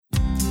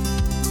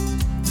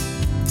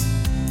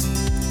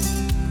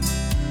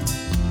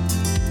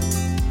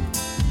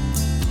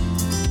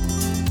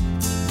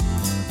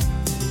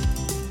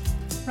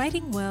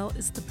Writing well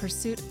is the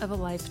pursuit of a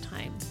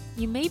lifetime.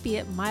 You may be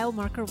at mile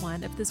marker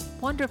 1 of this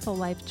wonderful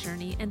life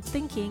journey and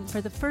thinking for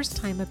the first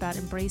time about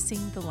embracing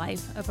the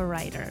life of a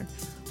writer.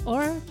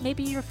 Or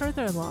maybe you're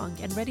further along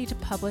and ready to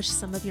publish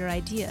some of your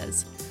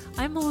ideas.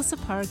 I'm Melissa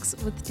Parks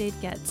with Dave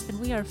Getz, and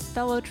we are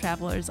fellow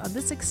travelers on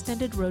this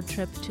extended road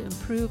trip to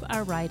improve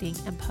our writing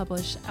and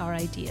publish our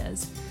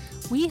ideas.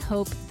 We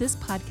hope this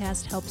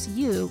podcast helps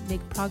you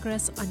make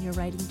progress on your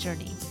writing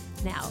journey.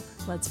 Now,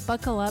 let's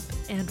buckle up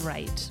and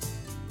write.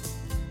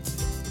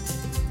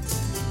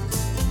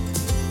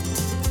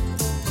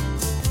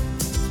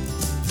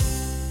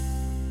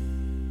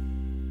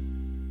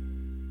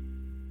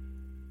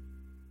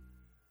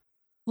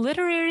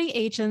 Literary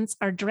agents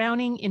are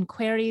drowning in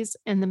queries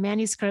and the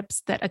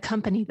manuscripts that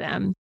accompany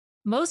them.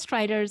 Most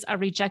writers are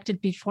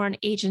rejected before an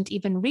agent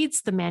even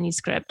reads the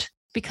manuscript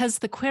because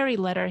the query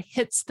letter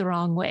hits the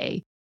wrong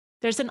way.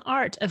 There's an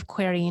art of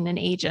querying an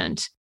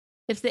agent.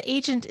 If the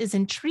agent is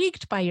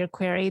intrigued by your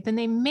query, then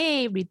they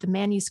may read the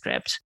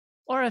manuscript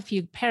or a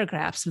few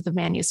paragraphs of the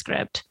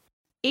manuscript.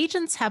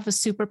 Agents have a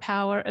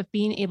superpower of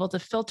being able to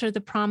filter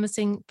the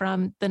promising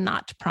from the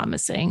not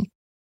promising.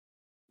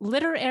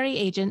 Literary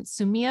agent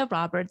Sumia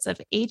Roberts of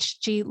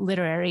HG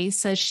Literary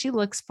says she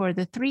looks for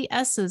the 3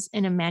 S's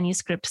in a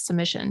manuscript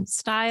submission: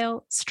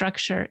 style,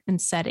 structure,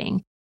 and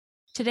setting.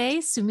 Today,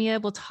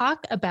 Sumia will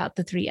talk about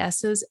the 3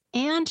 S's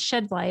and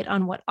shed light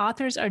on what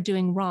authors are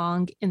doing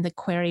wrong in the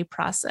query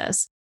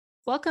process.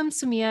 Welcome,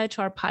 Sumia,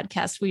 to our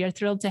podcast. We are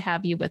thrilled to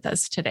have you with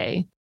us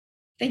today.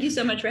 Thank you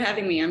so much for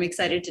having me. I'm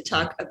excited to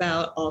talk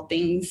about all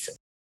things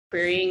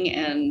querying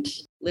and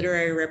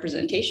literary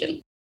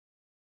representation.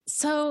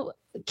 So,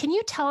 can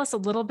you tell us a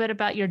little bit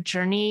about your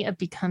journey of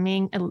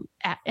becoming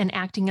and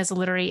acting as a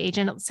literary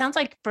agent? It sounds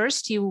like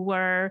first you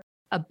were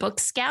a book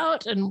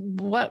scout.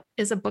 And what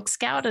is a book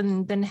scout?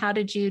 And then how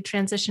did you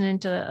transition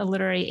into a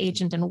literary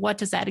agent? And what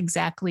does that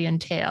exactly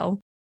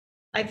entail?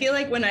 I feel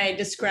like when I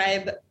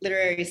describe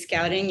literary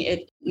scouting,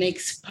 it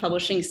makes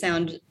publishing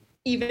sound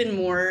even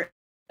more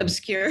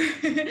obscure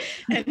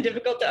and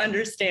difficult to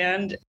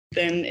understand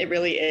than it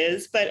really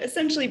is. But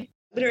essentially,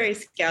 literary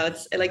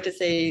scouts, I like to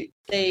say,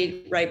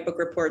 they write book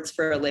reports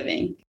for a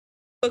living.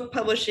 Book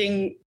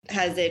publishing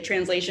has a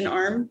translation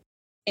arm,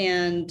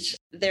 and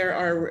there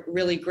are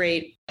really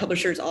great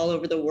publishers all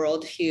over the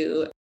world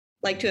who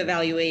like to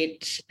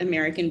evaluate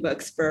American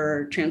books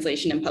for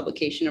translation and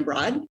publication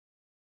abroad.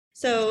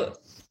 So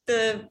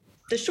the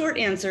short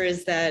answer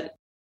is that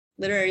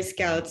literary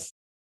scouts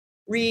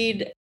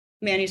read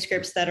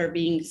manuscripts that are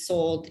being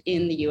sold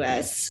in the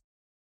US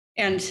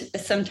and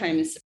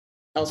sometimes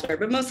elsewhere,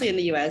 but mostly in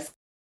the US,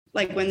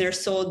 like when they're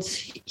sold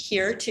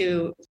here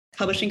to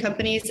publishing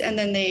companies, and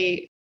then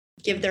they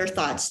give their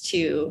thoughts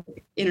to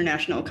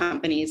international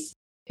companies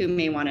who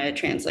may want to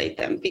translate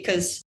them,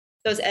 because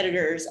those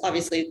editors,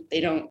 obviously, they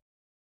don't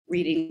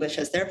read English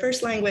as their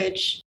first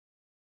language,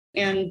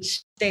 and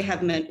they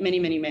have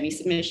many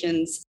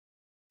submissions.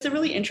 It's a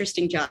really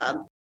interesting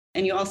job,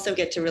 and you also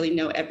get to really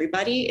know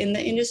everybody in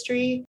the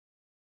industry.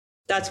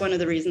 That's one of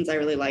the reasons I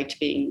really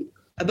liked being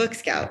a book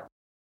scout.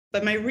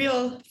 But my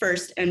real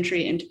first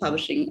entry into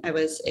publishing, I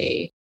was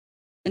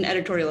an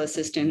editorial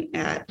assistant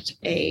at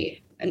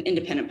an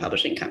independent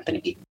publishing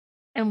company.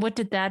 And what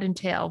did that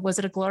entail? Was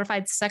it a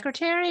glorified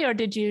secretary, or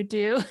did you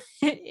do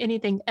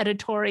anything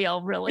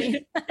editorial,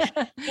 really?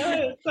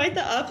 No, quite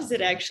the opposite,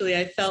 actually.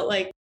 I felt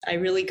like I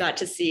really got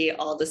to see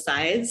all the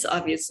sides.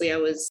 Obviously, I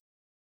was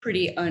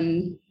pretty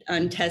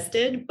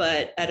untested,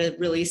 but at a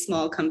really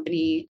small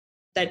company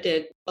that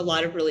did a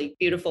lot of really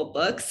beautiful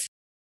books,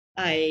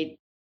 I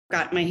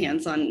got my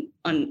hands on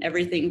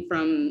everything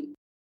from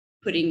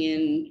putting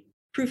in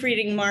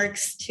proofreading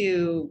marks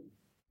to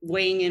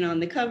weighing in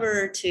on the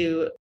cover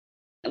to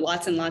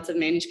lots and lots of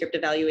manuscript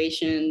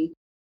evaluation.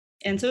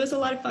 And so it was a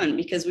lot of fun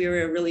because we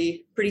were a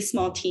really pretty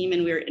small team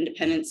and we were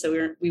independent.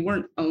 So we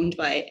weren't owned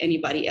by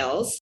anybody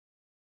else.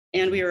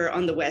 And we were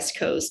on the West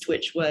Coast,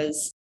 which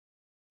was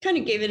kind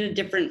of gave it a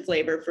different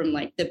flavor from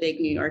like the big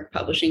New York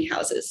publishing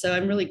houses. So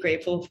I'm really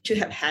grateful to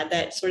have had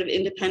that sort of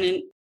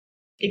independent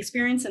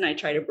experience. And I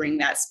try to bring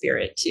that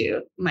spirit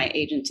to my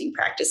agenting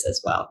practice as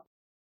well.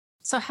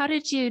 So how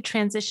did you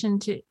transition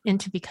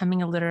into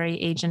becoming a literary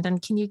agent?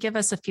 And can you give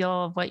us a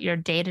feel of what your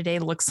day-to-day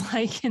looks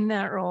like in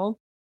that role?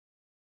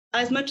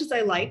 As much as I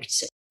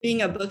liked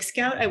being a book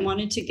scout, I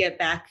wanted to get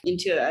back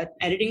into an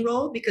editing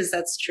role because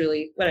that's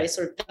truly what I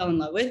sort of fell in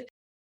love with,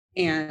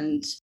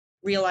 and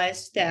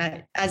realized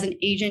that as an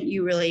agent,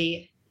 you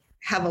really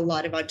have a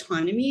lot of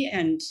autonomy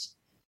and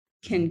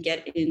can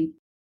get in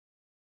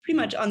pretty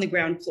much on the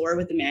ground floor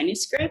with the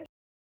manuscript.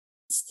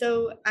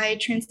 So I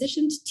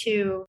transitioned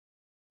to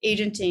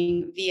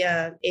agenting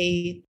via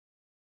a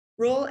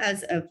role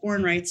as a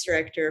foreign rights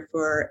director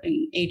for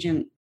an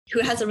agent who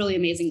has a really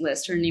amazing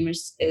list. Her name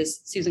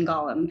is Susan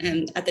Gollum.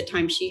 And at the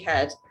time she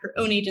had her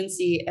own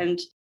agency. And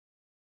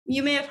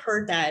you may have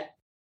heard that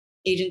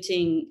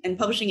agenting and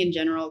publishing in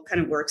general kind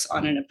of works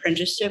on an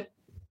apprenticeship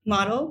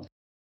model,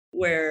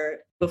 where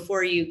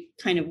before you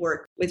kind of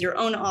work with your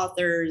own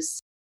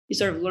authors, you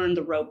sort of learn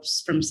the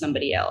ropes from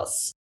somebody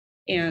else.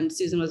 And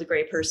Susan was a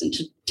great person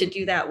to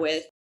do that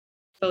with,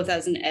 both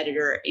as an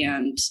editor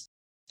and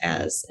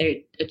as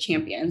a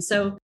champion.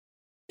 So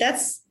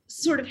that's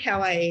sort of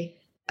how I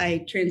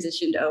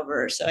transitioned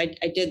over. So I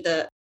did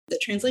the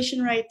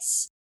translation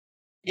rights,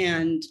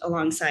 and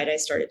alongside I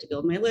started to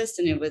build my list.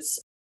 And it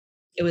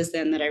was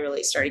then that I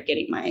really started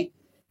getting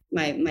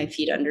my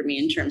feet under me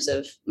in terms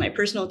of my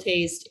personal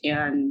taste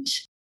and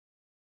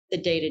the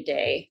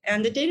day-to-day.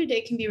 And the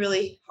day-to-day can be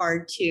really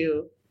hard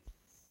to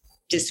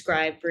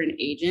describe for an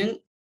agent.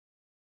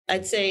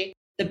 I'd say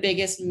the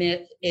biggest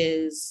myth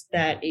is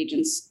that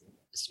agents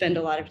spend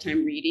a lot of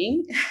time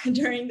reading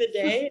during the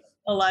day.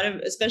 A lot of,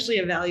 especially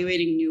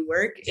evaluating new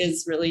work,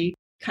 is really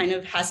kind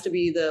of has to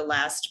be the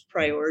last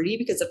priority,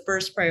 because the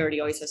first priority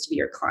always has to be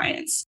your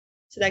clients.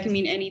 So that can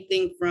mean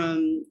anything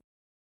from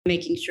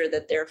making sure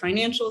that their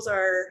financials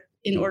are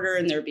in order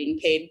and they're being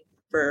paid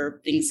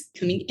for things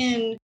coming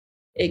in.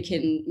 It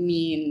can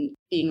mean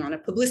being on a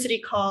publicity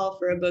call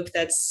for a book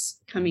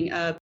that's coming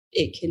up.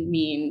 It can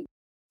mean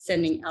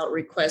sending out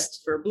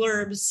requests for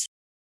blurbs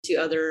to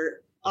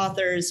other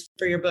authors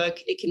for your book.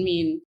 It can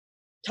mean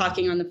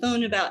talking on the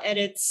phone about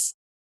edits.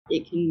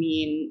 It can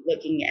mean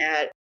looking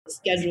at the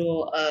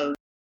schedule of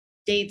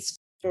dates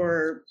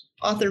for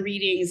author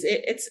readings.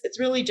 It's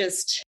really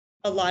just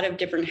a lot of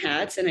different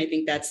hats. And I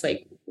think that's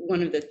like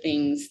one of the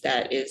things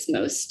that is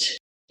most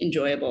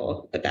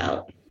enjoyable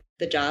about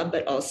the job,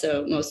 but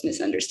also most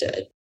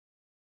misunderstood.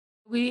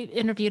 We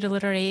interviewed a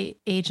literary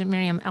agent,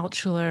 Miriam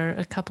Altschuler,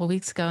 a couple of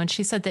weeks ago, and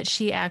she said that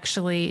she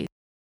actually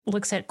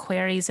looks at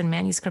queries and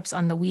manuscripts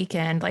on the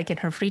weekend, like in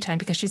her free time,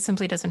 because she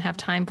simply doesn't have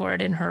time for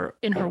it in her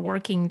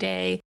working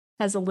day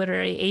as a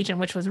literary agent,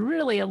 which was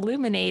really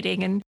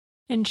illuminating.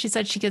 And she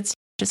said she gets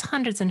just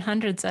hundreds and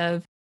hundreds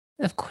of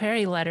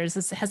query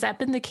letters. Has that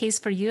been the case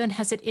for you? And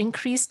has it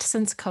increased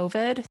since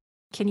COVID?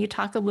 Can you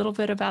talk a little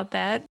bit about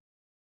that?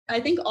 I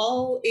think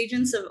all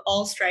agents of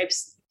all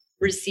stripes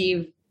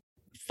receive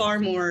far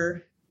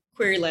more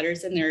query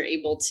letters than they're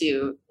able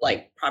to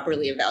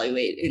properly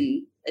evaluate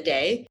in a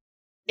day.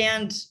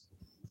 And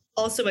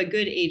also a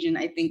good agent,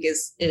 I think,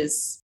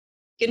 is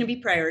going to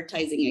be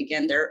prioritizing,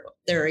 again,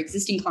 their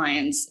existing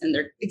clients and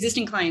their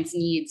existing clients'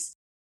 needs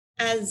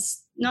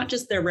as not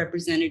just their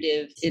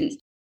representative in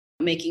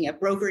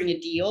brokering a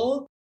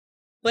deal,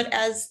 but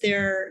as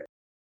their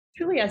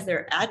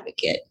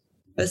advocate,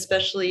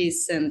 especially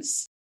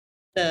since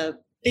the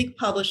big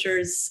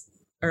publishers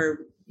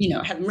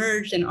have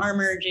merged and are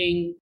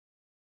merging.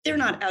 They're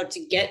not out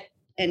to get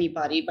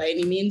anybody by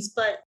any means,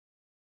 but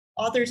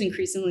authors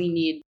increasingly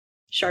need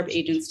sharp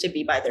agents to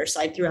be by their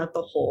side throughout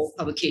the whole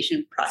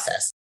publication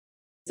process.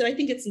 So I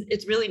think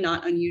it's really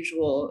not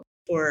unusual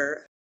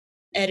for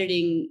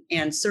editing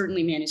and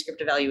certainly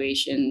manuscript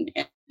evaluation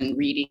and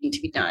reading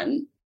to be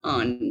done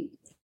on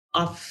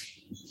off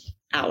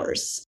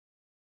hours.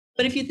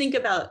 But if you think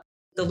about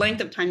the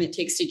length of time it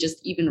takes to just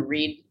even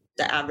read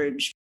the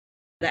average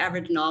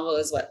novel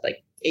is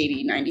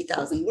 80,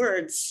 90,000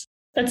 words.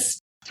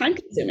 That's time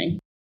consuming.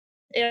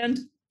 And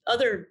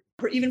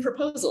even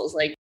proposals,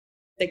 like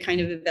the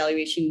kind of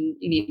evaluation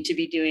you need to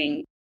be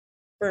doing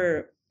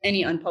for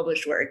any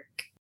unpublished work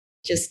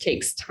just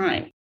takes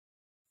time.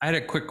 I had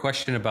a quick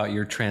question about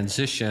your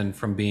transition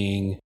from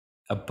being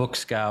a book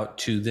scout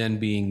to then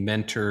being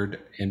mentored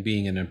and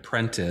being an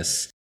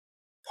apprentice.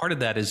 Part of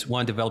that is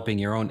developing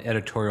your own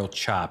editorial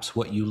chops,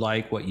 what you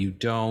like, what you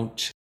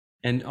don't,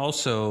 and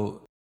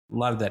also a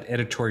lot of that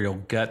editorial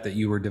gut that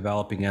you were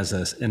developing as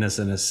an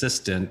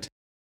assistant.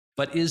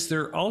 But is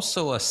there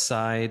also a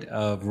side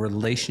of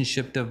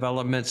relationship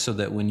development so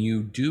that when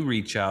you do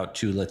reach out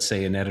to, let's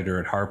say, an editor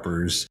at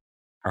Harper's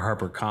or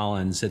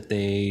HarperCollins, that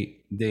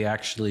they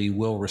actually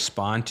will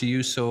respond to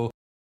you? So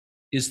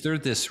is there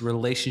this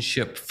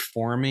relationship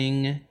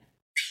forming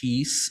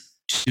piece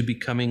to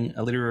becoming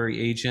a literary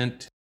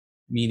agent,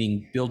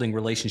 meaning building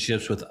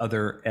relationships with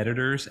other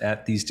editors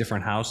at these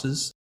different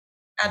houses?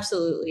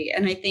 Absolutely.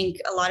 And I think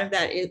a lot of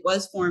that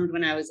was formed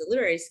when I was a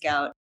literary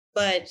scout,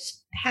 but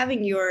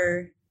having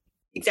your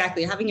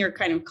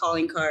kind of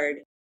calling card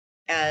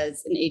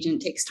as an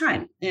agent takes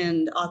time.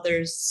 And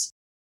authors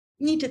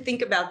need to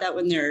think about that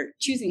when they're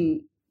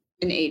choosing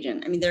an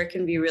agent. I mean, there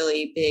can be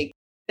really big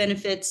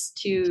benefits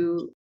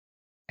to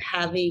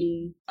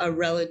having a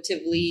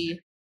relatively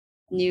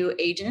new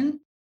agent,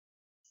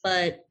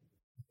 but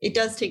it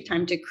does take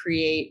time to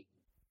create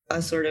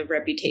a sort of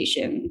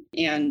reputation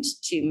and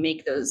to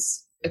make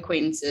those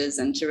acquaintances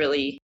and to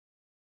really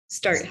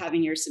start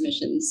having your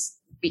submissions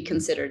be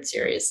considered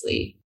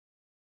seriously.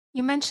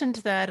 You mentioned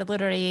that a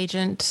literary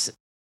agent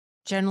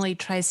generally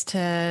tries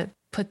to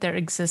put their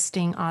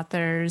existing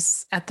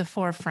authors at the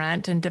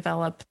forefront and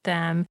develop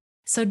them.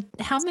 So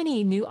how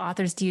many new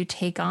authors do you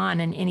take on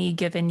in any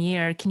given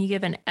year? Can you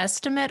give an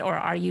estimate, or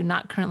are you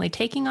not currently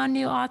taking on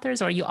new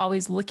authors? Or are you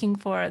always looking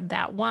for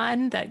that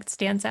one that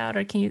stands out?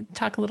 Or can you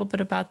talk a little bit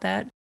about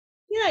that?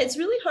 Yeah, it's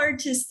really hard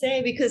to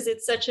say because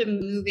it's such a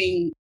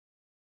moving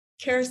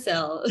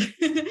carousel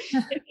in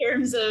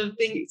terms of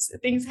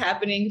things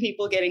happening,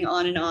 people getting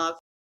on and off,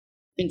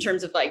 in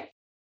terms of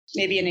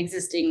maybe an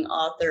existing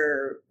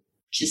author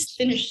just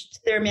finished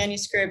their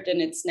manuscript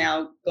and it's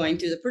now going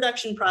through the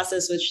production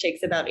process, which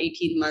takes about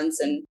 18 months.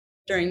 And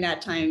during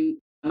that time,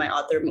 my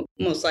author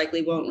most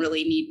likely won't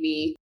really need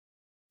me.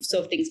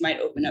 So things might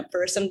open up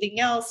for something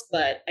else,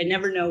 but I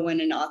never know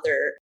when an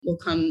author will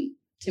come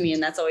to me.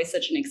 And that's always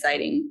such an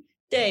exciting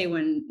day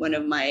when one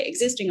of my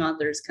existing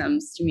authors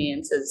comes to me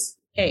and says,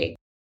 hey,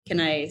 can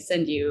I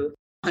send you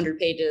 100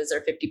 pages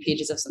or 50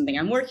 pages of something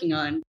I'm working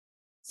on?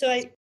 So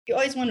you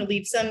always want to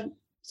leave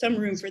some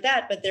room for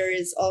that. But there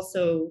is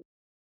also,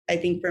 I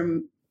think,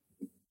 from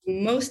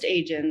most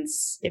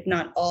agents, if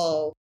not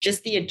all,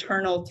 just the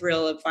eternal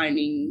thrill of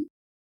finding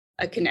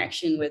a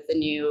connection with a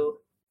new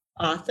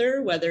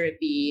author, whether it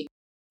be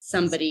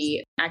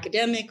somebody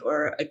academic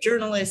or a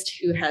journalist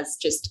who has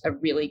just a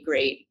really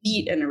great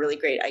beat and a really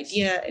great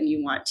idea, and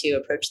you want to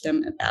approach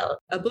them about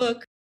a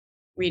book,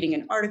 reading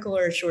an article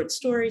or a short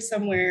story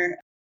somewhere.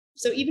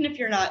 So even if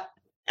you're not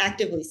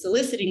actively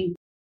soliciting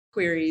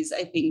queries,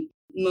 I think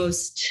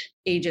most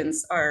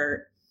agents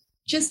are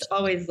just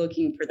always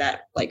looking for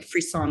that like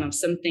frisson of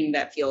something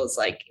that feels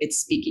like it's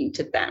speaking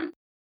to them.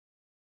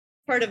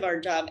 Part of our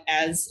job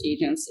as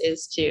agents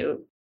is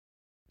to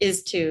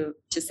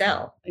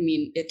sell. I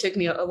mean, it took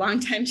me a long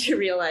time to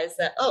realize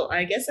that, oh,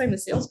 I guess I'm a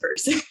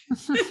salesperson.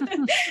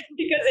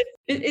 Because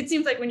it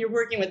seems like when you're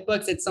working with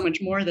books, it's so much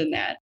more than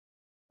that.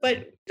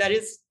 But that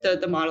is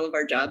the model of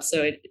our job.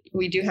 So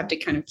we do have to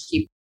kind of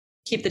keep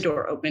the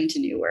door open to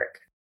new work.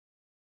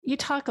 You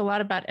talk a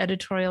lot about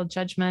editorial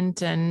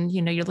judgment and,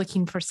 you're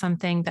looking for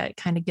something that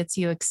kind of gets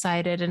you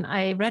excited. And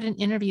I read an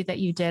interview that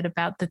you did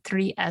about the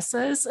 3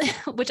 S's,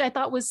 which I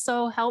thought was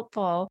so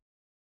helpful.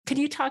 Can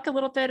you talk a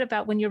little bit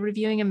about when you're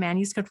reviewing a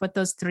manuscript, what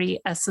those 3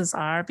 S's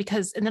are?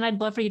 And then I'd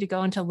love for you to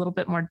go into a little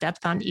bit more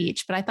depth on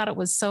each, but I thought it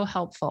was so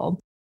helpful.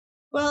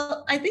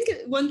 Well, I think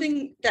one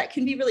thing that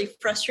can be really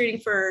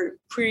frustrating for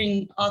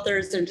querying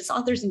authors and just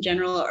authors in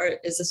general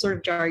is the sort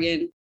of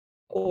jargon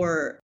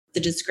or the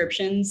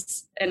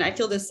descriptions. And I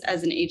feel this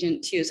as an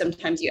agent too.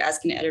 Sometimes you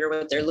ask an editor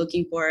what they're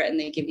looking for and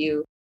they give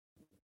you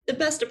the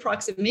best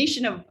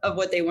approximation of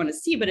what they want to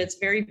see, but it's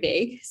very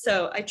vague.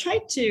 So I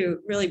tried to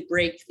really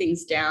break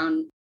things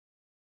down.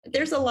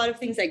 There's a lot of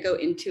things that go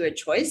into a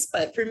choice,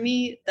 but for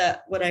me,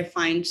 what I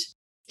find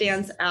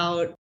stands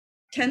out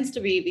tends to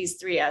be these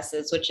 3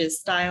 S's, which is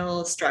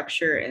style,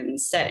 structure, and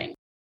setting.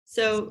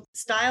 So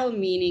style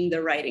meaning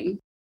the writing,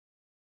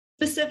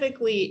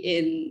 specifically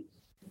in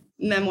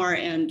memoir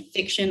and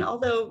fiction,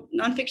 although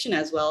nonfiction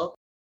as well.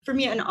 For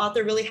me, an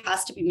author really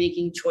has to be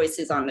making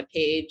choices on the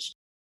page.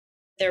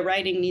 Their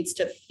writing needs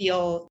to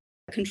feel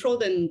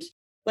controlled and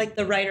like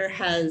the writer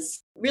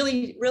has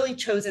really, really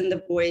chosen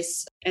the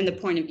voice and the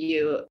point of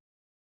view.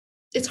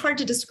 It's hard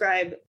to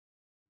describe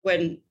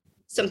when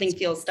something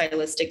feels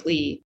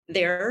stylistically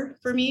there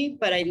for me,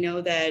 but I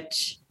know that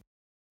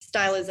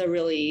style is a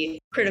really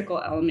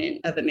critical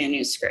element of a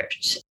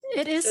manuscript.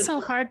 It is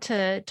so hard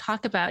to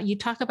talk about. You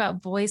talk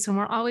about voice, and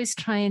we're always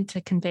trying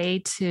to convey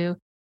to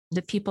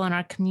the people in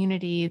our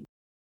community,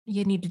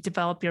 you need to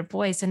develop your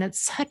voice. And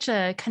it's such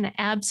a kind of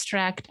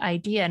abstract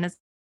idea.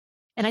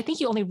 And I think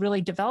you only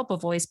really develop a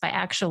voice by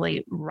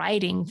actually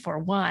writing, for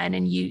one,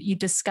 and you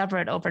discover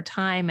it over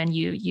time and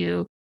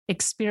you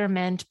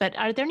experiment. But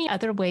are there any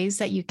other ways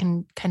that you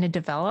can kind of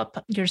develop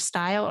your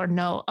style or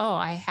know, oh,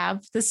 I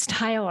have this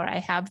style or I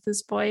have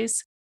this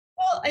voice?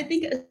 Well, I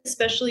think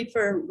especially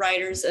for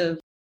writers of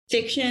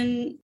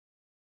fiction,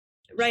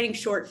 writing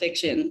short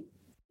fiction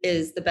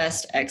is the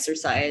best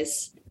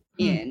exercise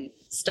in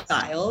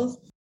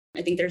style.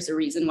 I think there's a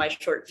reason why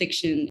short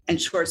fiction and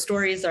short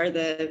stories are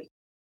the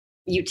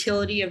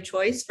utility of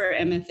choice for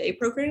MFA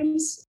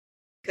programs,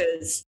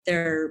 because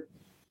they're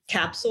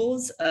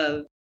capsules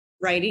of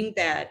writing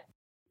that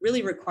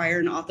really require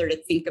an author to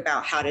think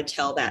about how to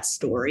tell that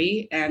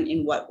story and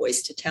in what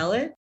voice to tell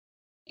it.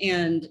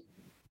 And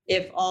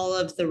if all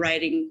of the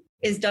writing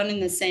is done in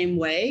the same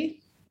way,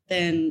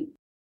 then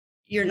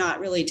you're not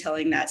really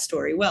telling that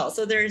story well.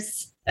 So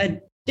there's a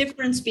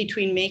difference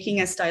between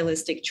making a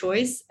stylistic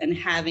choice and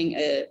having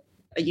a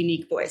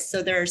unique voice.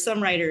 So there are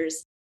some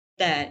writers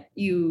that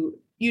you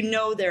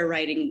know they're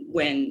writing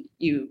when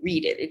you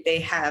read it. They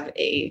have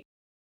a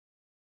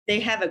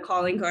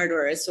calling card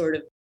or a sort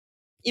of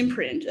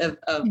imprint of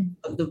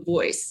the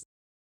voice.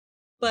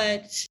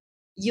 But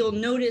you'll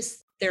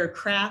notice their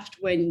craft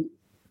when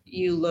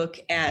you look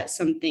at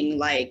something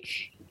like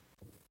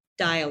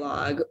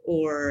dialogue,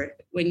 or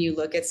when you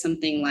look at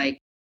something like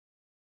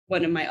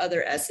one of my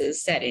other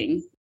S's,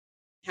 setting,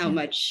 how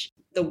much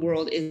the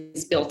world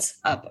is built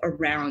up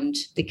around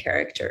the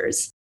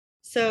characters.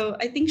 So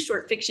I think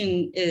short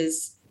fiction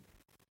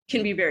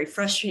can be very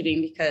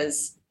frustrating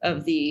because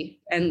of the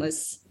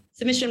endless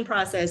submission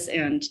process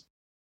and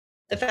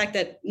the fact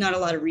that not a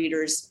lot of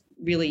readers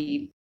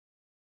really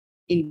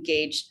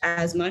engage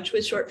as much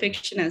with short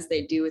fiction as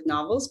they do with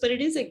novels, but it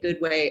is a good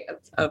way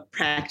of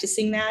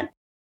practicing that.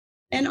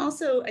 And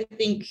also, I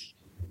think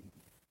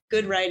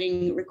good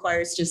writing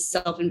requires just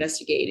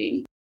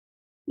self-investigating,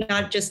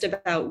 not just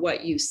about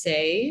what you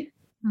say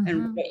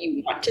and what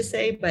you want to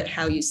say, but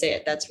how you say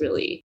it. That's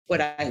really what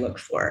I look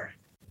for.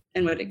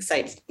 and what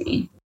excites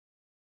me.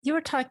 You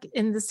were talking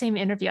in the same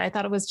interview. I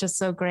thought it was just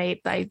so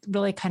great. I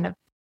really kind of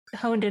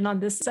honed in on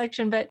this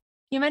section, but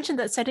you mentioned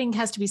that setting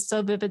has to be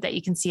so vivid that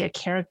you can see a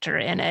character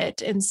in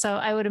it. And so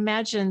I would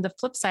imagine the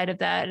flip side of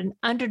that, an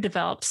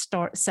underdeveloped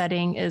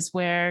setting is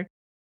where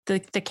the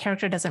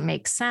character doesn't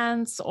make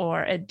sense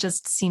or it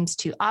just seems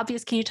too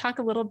obvious. Can you talk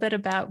a little bit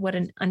about what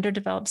an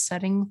underdeveloped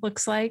setting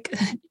looks like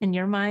in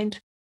your mind?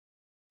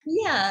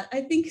 Yeah,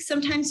 I think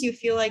sometimes you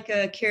feel like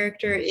a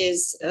character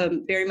is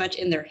very much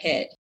in their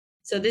head.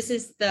 So this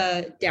is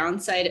the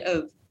downside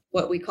of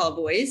what we call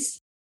voice.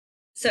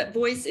 So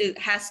voice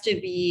has to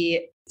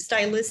be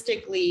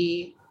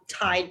stylistically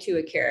tied to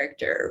a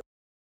character,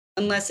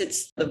 unless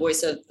it's the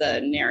voice of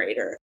the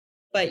narrator.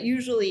 But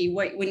usually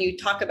when you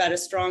talk about a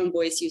strong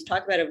voice, you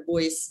talk about a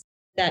voice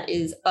that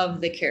is of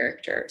the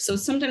character. So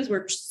sometimes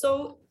we're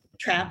so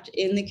trapped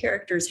in the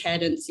character's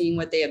head and seeing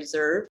what they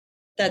observe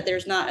that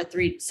there's not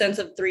a sense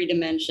of three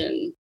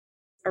dimension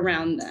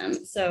around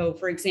them. So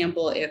for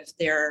example, if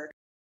they're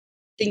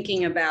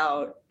thinking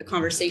about a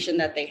conversation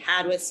that they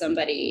had with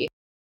somebody,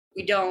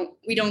 we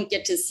don't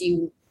get to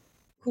see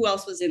who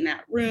else was in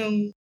that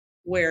room,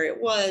 where it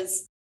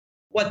was,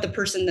 what the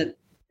person that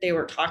they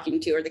were talking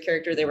to or the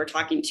character they were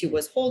talking to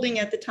was holding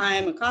at the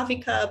time, a coffee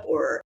cup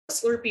or a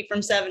Slurpee from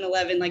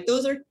 7-Eleven. Like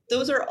those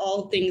are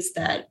all things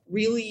that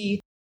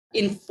really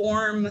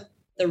inform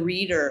the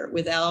reader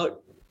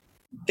without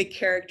the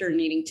character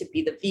needing to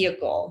be the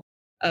vehicle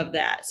of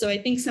that. So I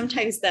think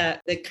sometimes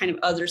that the kind of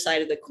other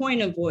side of the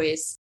coin of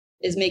voice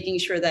is making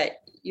sure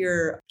that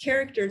your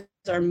characters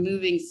are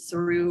moving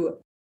through a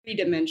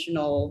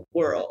three-dimensional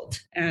world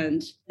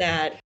and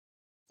that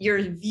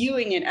you're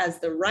viewing it as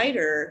the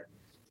writer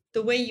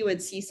the way you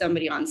would see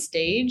somebody on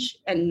stage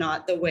and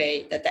not the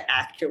way that the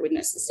actor would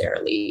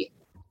necessarily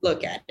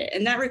look at it.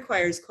 And that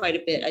requires quite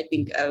a bit, I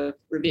think, of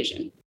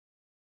revision.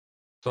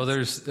 So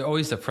there's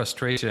always the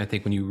frustration, I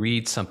think, when you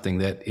read something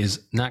that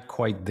is not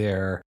quite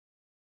there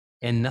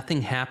and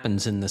nothing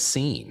happens in the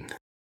scene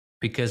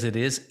because it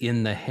is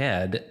in the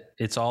head.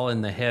 It's all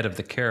in the head of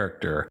the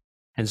character.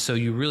 And so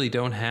you really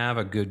don't have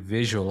a good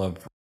visual of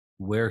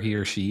where he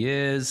or she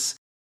is.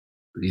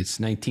 It's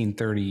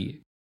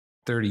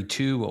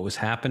 1932. What was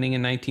happening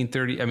in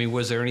 1930? I mean,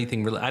 was there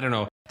anything really? I don't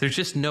know. There's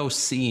just no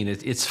scene.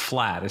 It's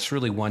flat. It's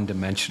really one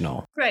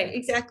dimensional. Right,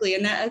 exactly.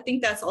 And I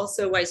think that's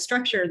also why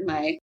structure,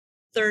 my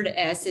third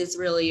S, is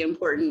really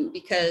important,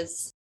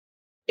 because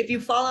if you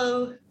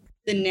follow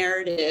the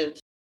narrative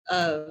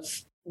of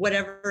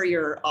whatever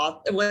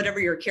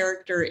your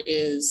character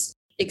is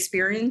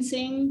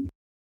experiencing,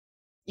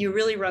 you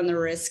really run the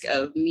risk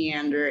of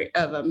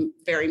a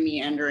very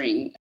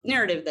meandering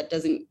narrative that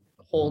doesn't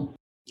hold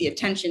the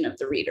attention of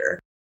the reader.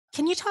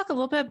 Can you talk a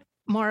little bit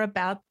more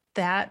about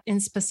that in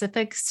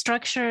specific?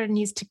 Structure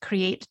needs to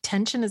create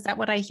tension. Is that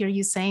what I hear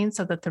you saying,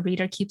 so that the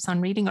reader keeps on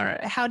reading? Or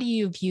how do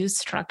you view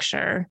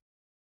structure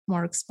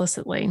more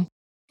explicitly?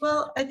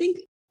 Well, I think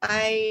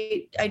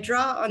I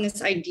draw on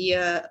this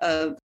idea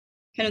of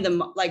kind of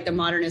the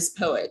modernist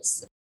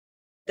poets,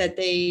 that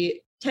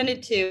they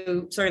tended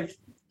to sort of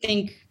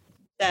think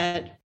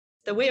that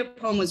the way a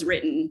poem was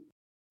written,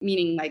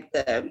 meaning like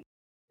the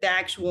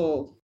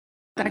actual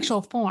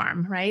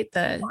form, right?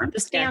 The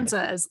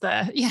stanzas,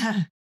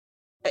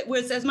 it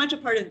was as much a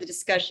part of the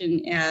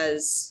discussion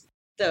as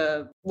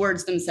the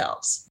words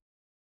themselves.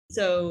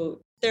 So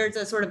there's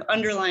a sort of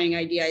underlying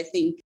idea, I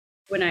think,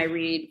 when I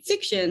read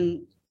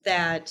fiction,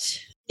 that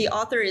the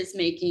author is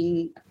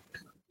making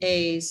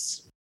a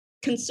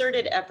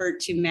concerted effort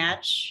to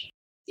match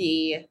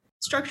the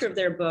structure of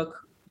their book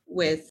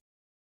with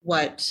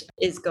what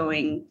is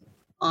going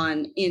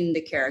on in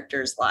the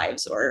characters'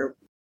 lives or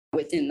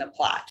within the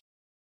plot.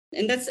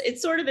 And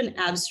it's sort of an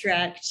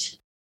abstract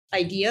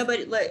idea, but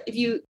if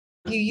you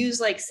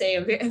use, like, say,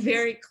 a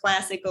very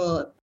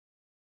classical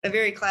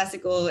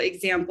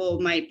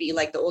example might be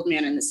like The Old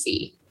Man and the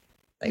Sea.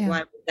 Like, why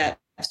would that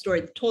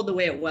story told the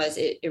way it was?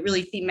 It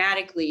really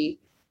thematically,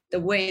 the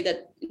way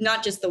that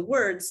not just the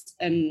words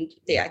and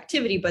the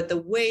activity, but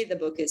the way the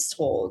book is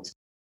told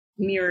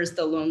mirrors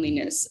the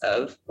loneliness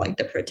of, like,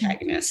 the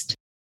protagonist.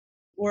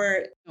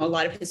 Or a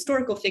lot of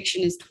historical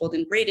fiction is told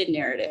in braided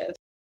narrative,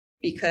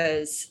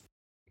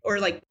 or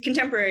like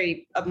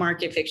contemporary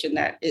market fiction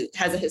that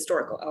has a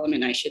historical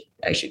element, I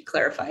should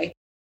clarify.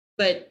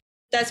 But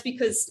that's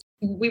because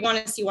we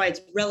want to see why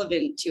it's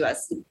relevant to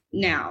us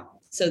now.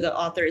 So the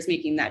author is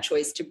making that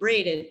choice to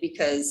braid it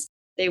because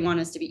they want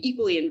us to be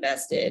equally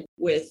invested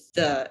with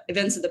the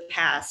events of the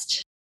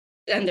past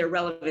and their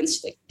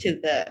relevance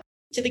to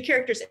the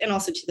characters and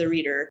also to the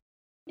reader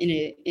in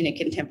a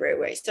contemporary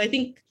way. So I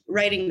think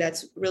writing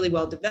that's really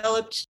well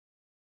developed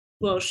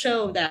will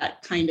show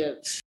that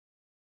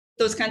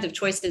those kinds of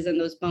choices and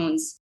those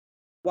bones,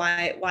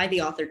 why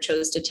the author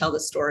chose to tell the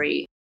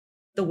story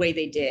the way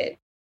they did.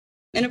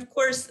 And of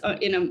course,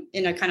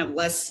 in a kind of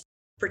less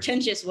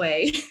pretentious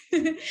way,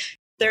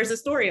 there's a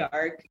story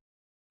arc.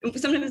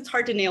 Sometimes it's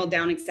hard to nail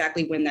down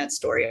exactly when that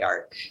story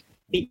arc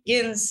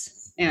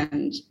begins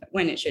and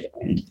when it should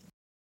end.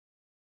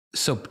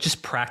 So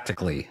just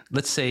practically,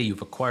 let's say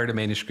you've acquired a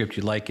manuscript,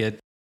 you like it,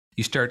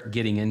 you start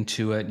getting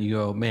into it and you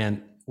go,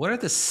 man, what are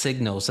the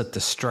signals that the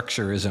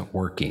structure isn't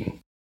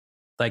working?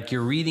 Like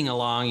you're reading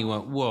along, you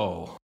went,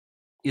 whoa,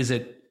 is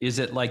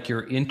it like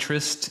your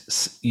interest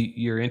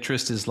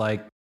is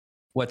like,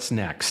 what's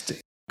next?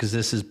 Because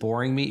this is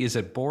boring me. Is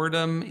it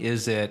boredom?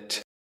 Is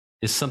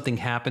something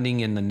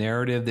happening in the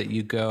narrative that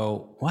you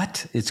go,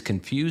 what? It's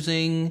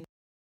confusing.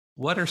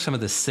 What are some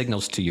of the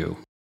signals to you?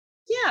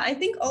 Yeah, I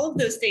think all of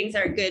those things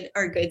are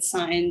good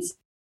signs.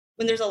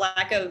 When there's a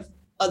lack of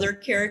other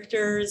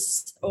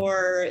characters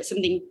or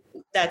something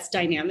that's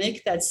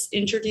dynamic that's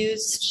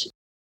introduced,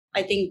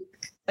 I think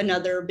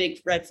another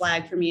big red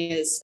flag for me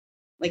is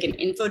like an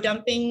info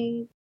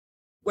dumping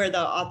where the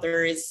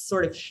author is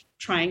sort of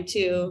trying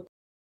to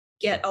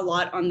get a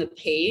lot on the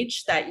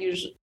page that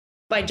usually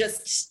by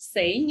just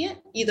saying it,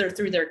 either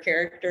through their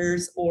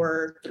characters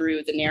or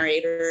through the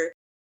narrator,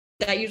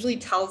 that usually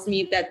tells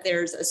me that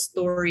there's a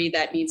story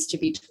that needs to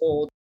be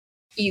told.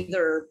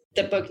 Either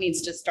the book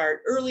needs to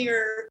start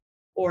earlier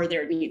or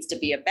there needs to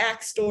be a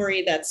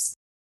backstory that's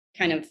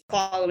kind of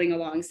following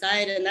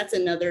alongside. And that's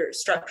another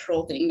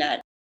structural thing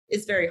that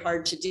is very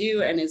hard to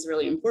do and is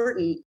really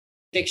important.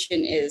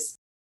 Fiction is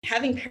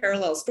having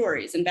parallel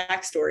stories and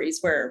backstories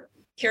where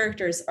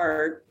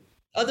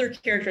other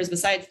characters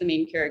besides the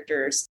main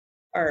characters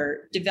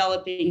are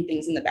developing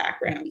things in the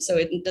background. So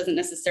it doesn't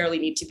necessarily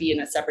need to be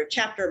in a separate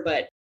chapter,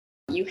 but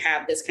you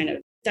have this kind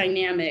of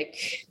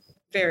dynamic,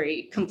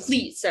 very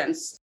complete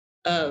sense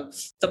of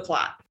the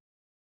plot.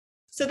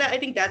 So that I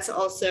think that's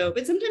also,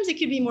 but sometimes it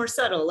can be more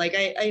subtle. Like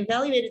I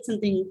evaluated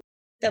something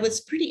that was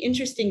pretty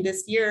interesting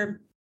this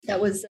year that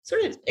was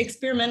sort of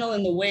experimental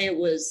in the way it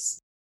was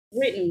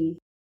written.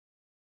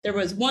 There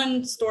was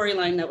one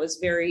storyline that was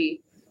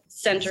very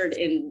centered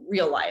in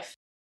real life.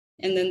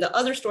 And then the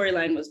other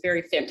storyline was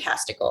very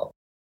fantastical.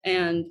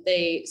 And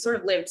they sort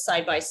of lived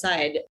side by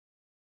side.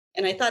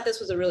 And I thought this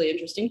was a really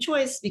interesting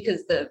choice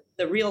because the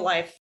real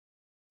life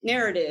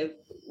narrative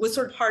was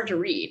sort of hard to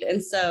read.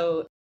 And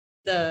so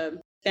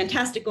the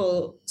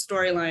fantastical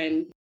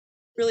storyline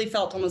really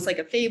felt almost like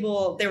a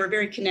fable. They were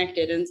very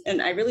connected.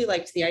 And I really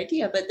liked the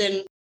idea. But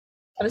then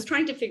I was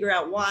trying to figure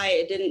out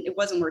why it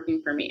wasn't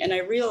working for me. And I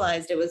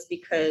realized it was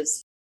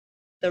because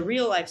the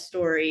real life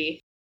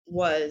story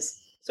was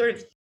sort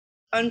of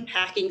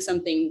unpacking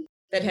something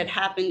that had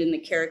happened in the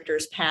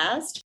character's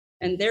past.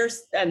 And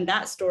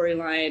that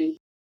storyline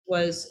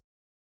was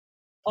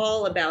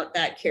all about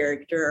that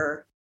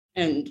character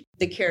and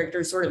the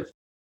character's sort of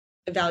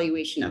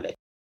evaluation of it.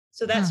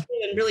 So that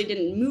storyline really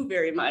didn't move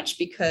very much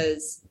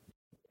because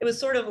it was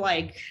sort of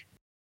like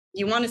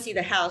you want to see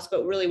the house,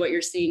 but really what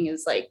you're seeing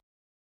is like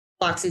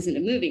boxes in a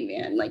moving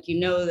van. Like, you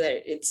know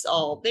that it's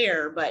all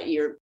there, but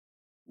you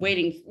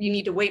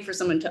need to wait for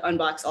someone to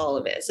unbox all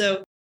of it.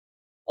 So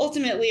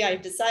ultimately I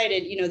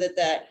decided,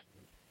 that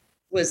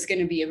was going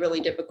to be a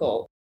really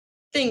difficult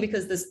thing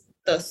because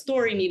the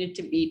story needed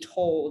to be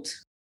told.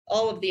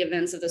 All of the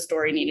events of the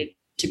story needed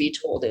to be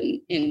told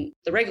in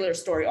the regular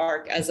story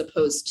arc, as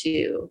opposed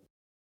to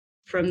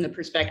from the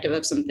perspective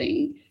of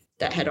something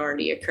that had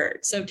already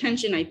occurred. So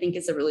tension, I think,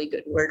 is a really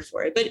good word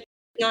for it, but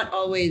not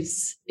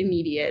always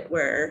immediate,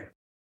 where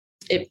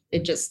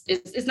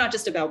it's not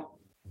just about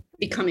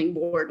becoming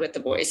bored with the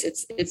voice.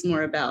 It's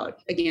more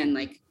about, again,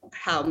 like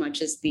how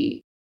much is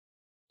the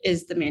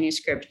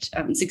manuscript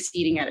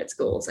succeeding at its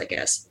goals, I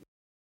guess.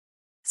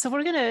 So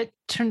we're going to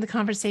turn the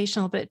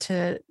conversation a little bit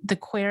to the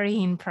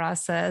querying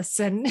process.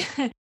 And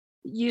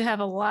you have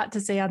a lot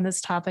to say on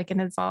this topic,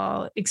 and it's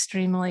all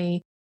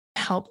extremely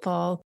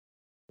helpful.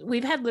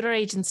 We've had literary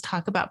agents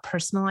talk about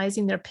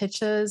personalizing their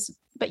pitches,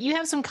 but you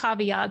have some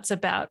caveats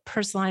about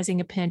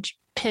personalizing a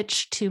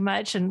pitch too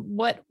much. And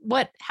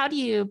how do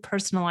you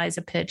personalize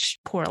a pitch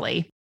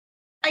poorly?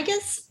 I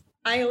guess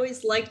I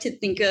always like to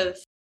think of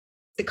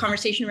the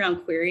conversation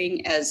around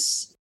querying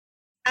as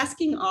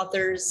asking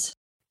authors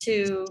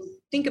to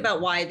think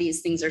about why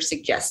these things are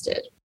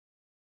suggested.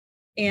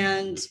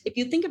 And if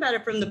you think about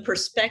it from the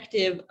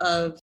perspective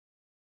of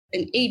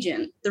an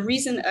agent, the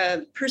reason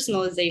a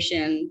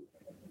personalization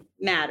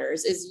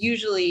matters is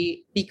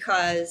usually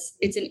because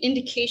it's an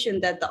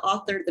indication that the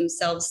author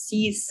themselves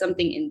sees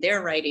something in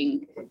their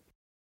writing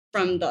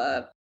from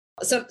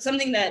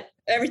something that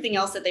everything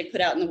else that they put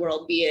out in the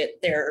world, be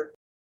it their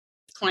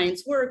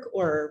client's work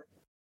or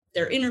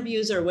their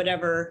interviews or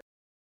whatever,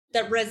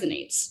 that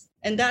resonates.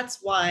 And that's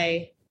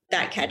why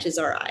that catches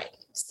our eye.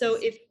 So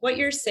if what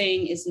you're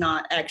saying is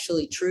not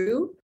actually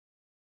true,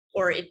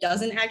 or it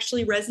doesn't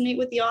actually resonate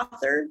with the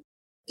author,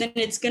 then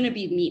it's going to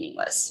be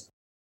meaningless.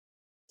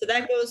 So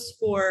that goes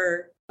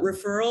for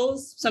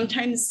referrals.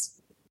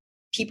 Sometimes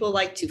people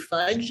like to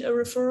fudge a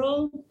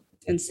referral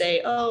and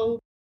say, oh,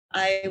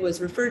 I was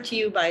referred to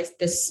you by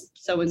this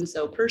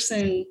so-and-so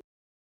person.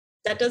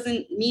 That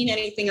doesn't mean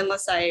anything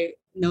unless I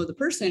know the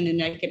person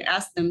and I can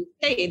ask them,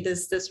 hey,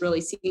 this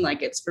really seemed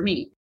like it's for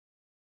me.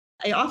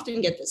 I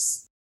often get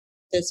this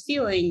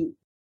feeling,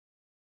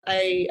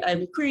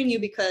 I'm querying you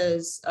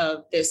because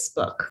of this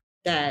book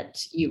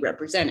that you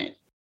represented.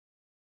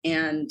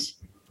 And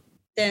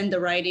then the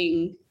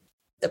writing,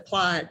 the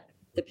plot,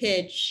 the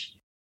pitch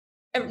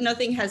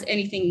nothing has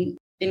anything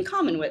in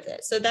common with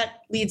it. So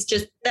that leads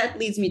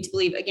me to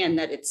believe, again,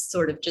 that it's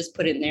sort of just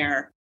put in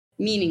there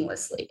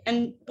meaninglessly.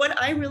 And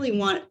what I really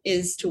want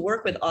is to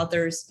work with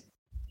authors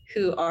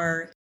who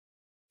are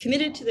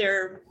committed to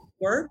their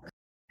work,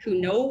 who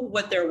know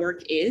what their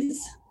work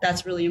is.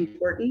 That's really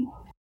important.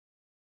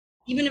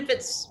 Even if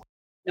it's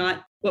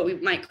not what we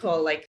might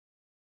call like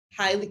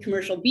highly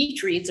commercial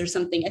beach reads or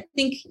something, I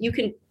think you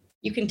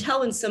can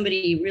tell when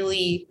somebody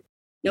really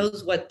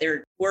knows what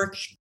their work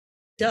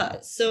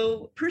does.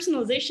 So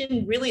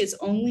personalization really is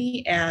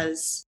only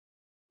as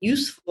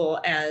useful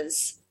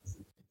as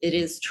it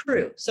is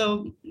true.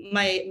 So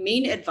my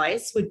main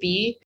advice would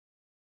be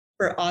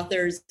for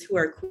authors who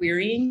are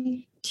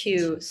querying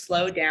to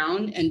slow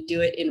down and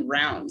do it in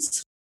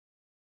rounds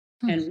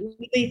and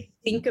really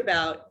think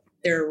about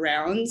their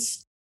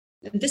rounds.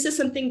 And this is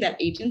something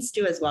that agents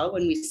do as well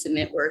when we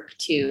submit work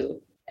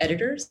to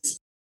editors.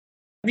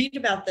 Read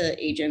about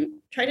the agent,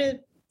 try to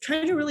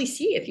really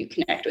see if you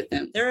connect with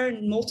them. There are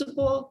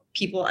multiple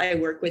people I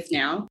work with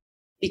now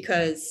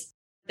because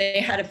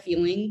they had a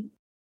feeling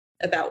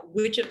about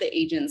which of the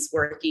agents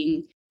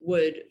working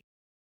would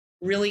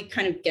really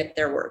kind of get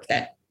their work,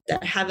 that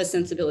have a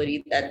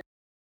sensibility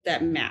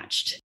that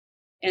matched.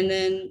 And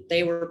then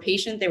they were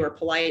patient, they were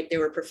polite, they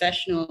were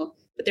professional,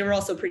 but they were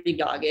also pretty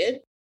dogged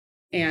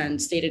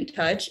and stayed in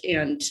touch.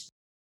 And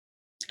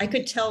I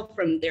could tell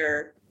from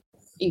their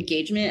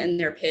engagement and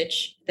their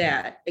pitch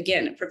that,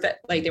 again,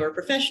 like they were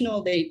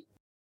professional, they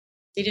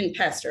didn't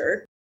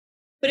pester,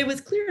 but it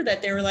was clear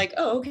that they were like,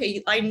 oh,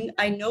 okay,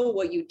 I know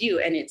what you do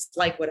and it's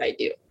like what I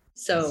do.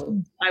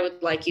 So I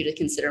would like you to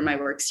consider my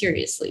work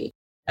seriously,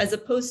 as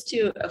opposed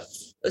to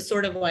a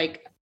sort of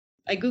like,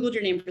 I Googled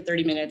your name for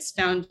 30 minutes,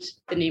 found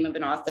the name of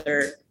an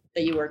author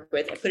that you work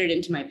with, I put it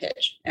into my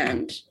pitch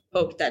and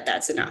hoped that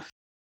that's enough.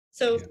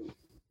 So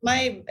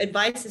my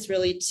advice is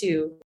really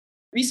to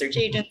research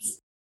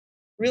agents,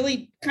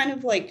 really kind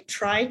of like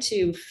try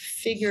to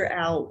figure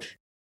out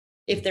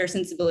if their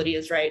sensibility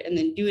is right and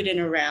then do it in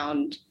a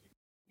round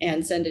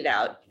and send it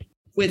out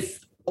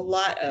with a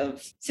lot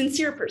of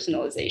sincere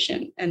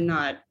personalization and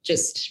not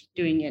just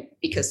doing it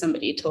because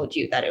somebody told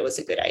you that it was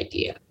a good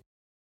idea.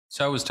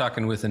 So I was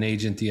talking with an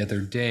agent the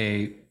other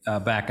day,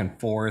 back and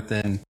forth,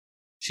 and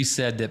she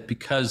said that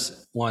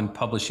because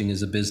publishing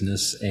is a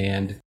business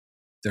and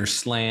they're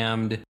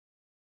slammed,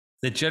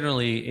 that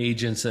generally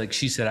agents, like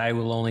she said, I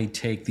will only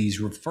take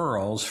these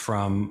referrals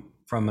from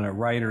a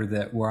writer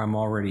where I'm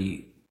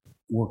already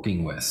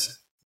working with.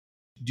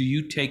 Do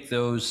you take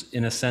those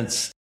in a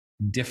sense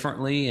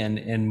differently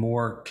and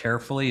more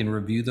carefully and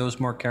review those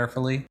more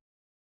carefully?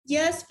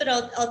 Yes, but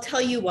I'll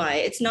tell you why.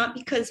 It's not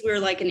because we're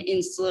like an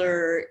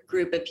insular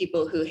group of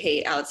people who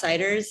hate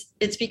outsiders.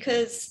 It's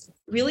because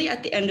really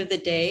at the end of the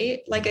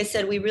day, like I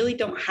said, we really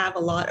don't have a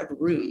lot of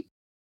room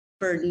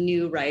for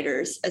new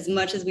writers. As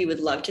much as we would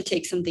love to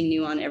take something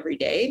new on every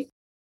day,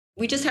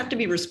 we just have to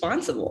be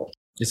responsible.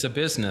 It's a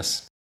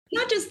business.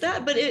 Not just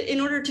that, but in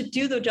order to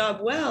do the job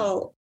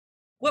well,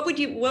 how would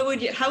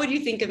you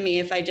think of me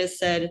if I just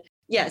said,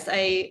 yes,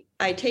 I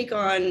take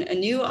on a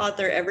new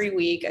author every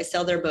week, I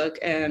sell their book,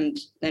 and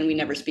then we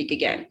never speak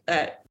again?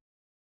 That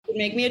would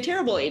make me a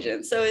terrible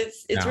agent. So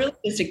it's really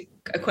just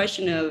a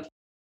question of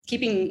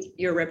keeping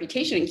your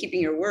reputation and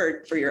keeping your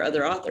word for your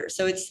other authors.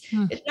 So it's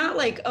not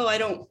like, oh,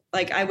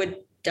 I would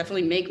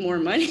definitely make more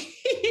money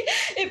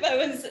if I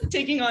was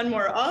taking on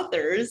more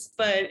authors,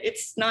 but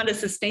it's not a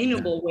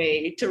sustainable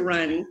way to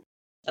run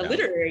a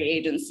literary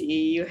agency.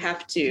 You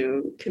have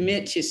to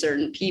commit to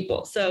certain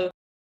people. So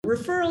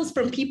referrals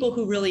from people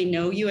who really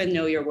know you and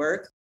know your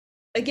work.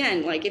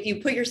 Again, like if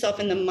you put yourself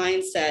in the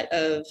mindset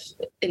of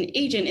an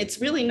agent,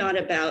 it's really not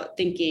about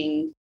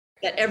thinking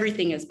that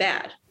everything is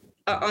bad.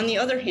 On the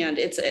other hand,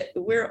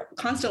 we're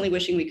constantly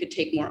wishing we could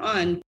take more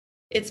on.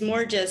 It's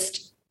more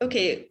just,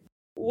 okay,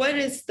 what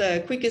is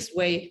the quickest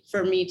way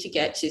for me to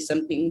get to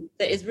something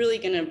that is really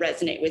going to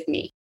resonate with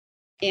me?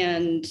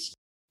 And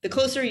the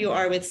closer you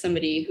are with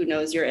somebody who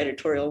knows your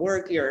editorial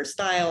work, your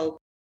style,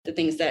 the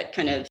things that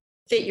kind of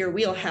fit your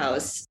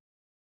wheelhouse,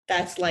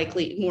 that's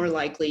more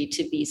likely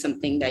to be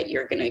something that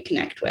you're going to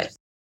connect with.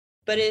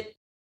 But it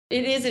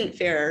isn't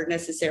fair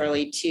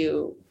necessarily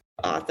to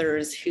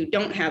authors who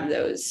don't have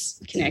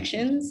those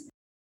connections.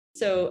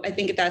 So I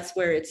think that's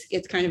where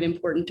it's kind of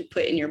important to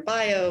put in your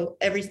bio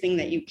everything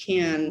that you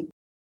can,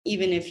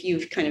 even if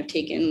you've kind of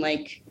taken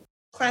like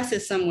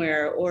classes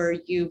somewhere or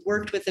you've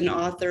worked with an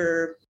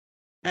author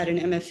at an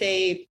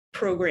MFA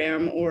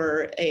program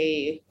or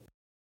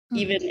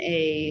even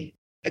a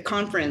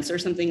conference or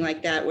something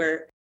like that,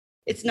 where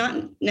it's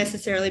not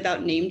necessarily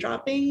about name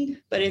dropping,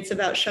 but it's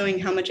about showing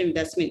how much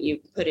investment you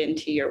put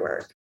into your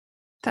work.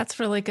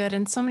 That's really good.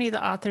 And so many of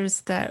the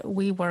authors that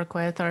we work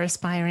with are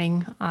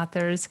aspiring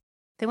authors.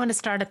 They want to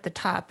start at the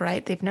top,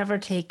 right? They've never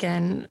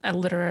taken a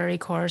literary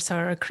course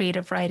or a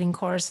creative writing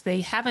course.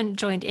 They haven't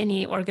joined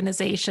any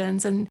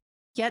organizations, and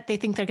yet they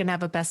think they're going to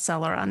have a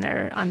bestseller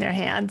on their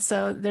hands.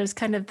 So there's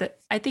kind of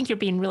I think you're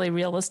being really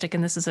realistic,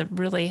 and this is a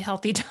really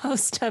healthy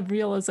dose of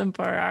realism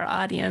for our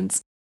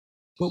audience.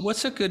 Well,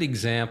 what's a good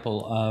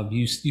example of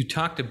you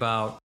talked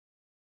about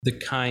the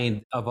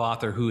kind of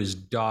author who is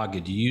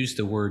dogged. You use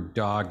the word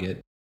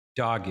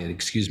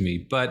excuse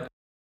me, but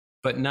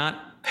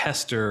not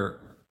pester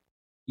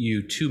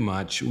you too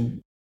much.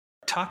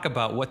 Talk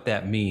about what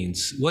that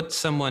means. What's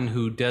someone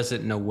who does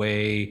it in a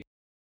way,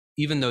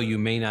 even though you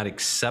may not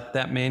accept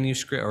that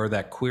manuscript or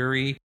that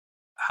query,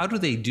 how do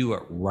they do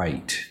it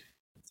right?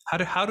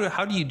 How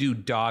do you do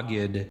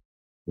dogged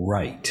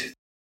right?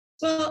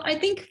 Well, I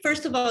think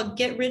first of all,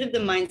 get rid of the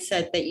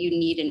mindset that you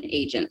need an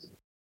agent.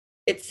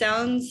 It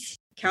sounds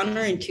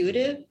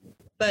counterintuitive,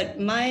 but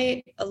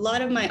a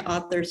lot of my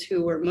authors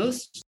who were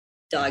most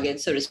dogged,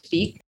 so to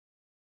speak,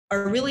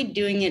 are really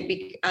doing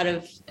it out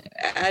of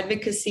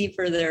advocacy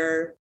for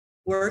their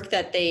work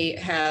that they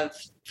have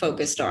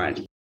focused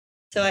on.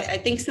 So I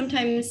think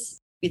sometimes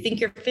you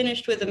think you're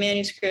finished with a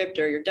manuscript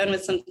or you're done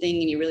with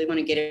something and you really want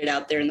to get it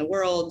out there in the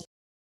world.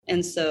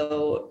 And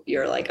so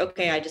you're like,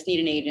 okay, I just need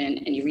an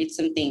agent, and you read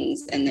some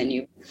things and then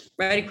you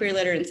write a query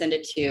letter and send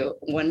it to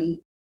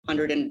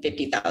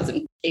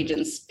 150,000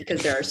 agents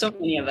because there are so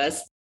many of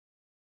us.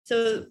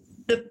 So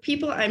the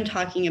people I'm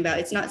talking about,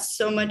 it's not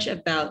so much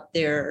about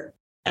their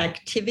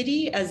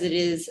activity as it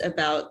is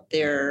about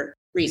their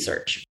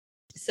research.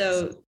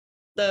 So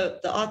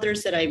the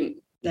authors that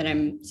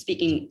I'm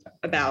speaking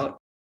about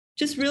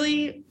just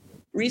really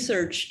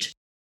researched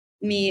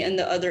me and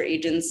the other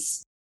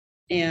agents,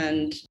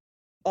 and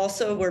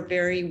also were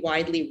very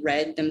widely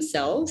read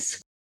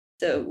themselves.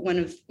 So one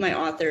of my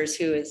authors,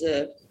 who is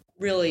a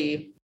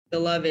really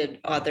beloved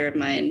author of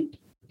mine,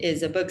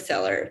 is a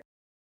bookseller.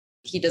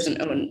 He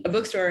doesn't own a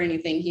bookstore or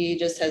anything. He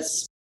just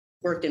has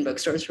worked in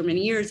bookstores for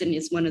many years and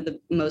is one of the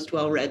most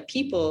well-read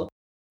people.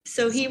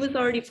 So he was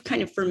already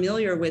kind of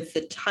familiar with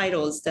the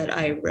titles that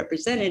I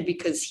represented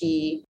because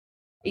he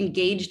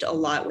engaged a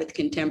lot with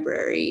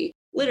contemporary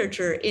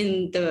literature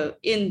in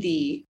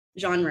the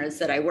genres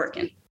that I work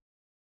in.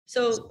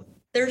 So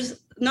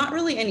there's not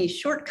really any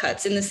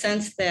shortcuts in the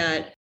sense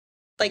that,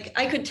 like,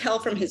 I could tell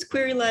from his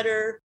query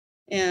letter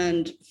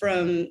and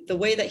from the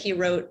way that he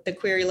wrote the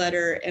query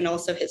letter and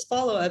also his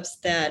follow-ups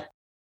that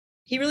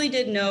he really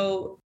did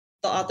know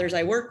the authors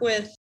I work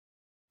with.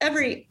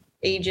 Every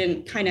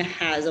agent kind of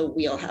has a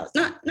wheelhouse.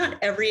 Not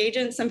every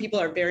agent. Some people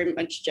are very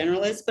much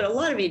generalists, but a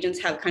lot of agents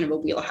have kind of a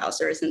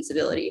wheelhouse or a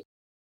sensibility.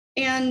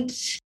 And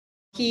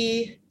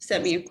he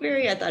sent me a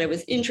query. I thought it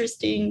was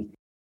interesting.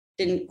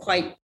 Didn't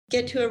quite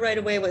get to it right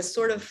away. Was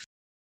sort of,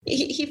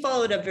 he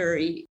followed up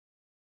very,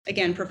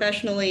 again,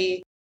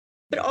 professionally,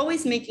 but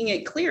always making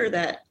it clear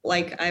that,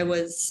 like, I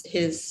was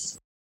his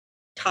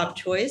top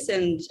choice.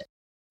 And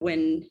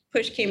when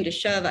push came to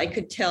shove, I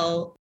could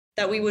tell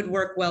that we would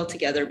work well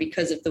together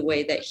because of the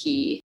way that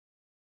he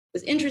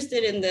was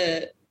interested in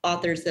the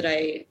authors that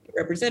I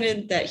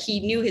represented, that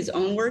he knew his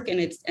own work and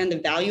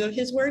the value of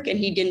his work. And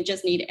he didn't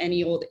just need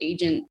any old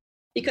agent,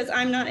 because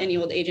I'm not any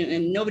old agent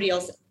and nobody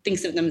else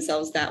thinks of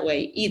themselves that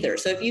way either.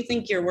 So if you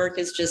think your work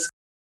is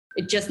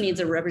it just needs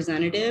a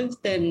representative,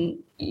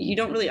 then you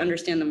don't really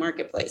understand the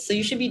marketplace. So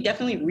you should be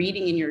definitely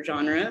reading in your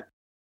genre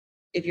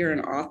if you're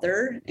an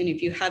author. And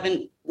if you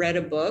haven't read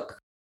a book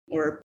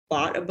or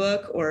bought a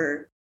book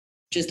or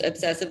just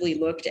obsessively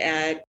looked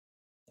at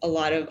a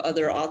lot of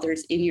other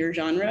authors in your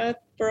genre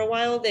for a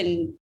while,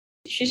 then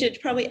you should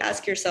probably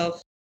ask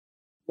yourself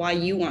why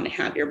you want to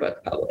have your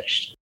book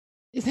published.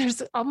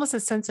 There's almost a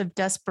sense of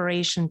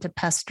desperation to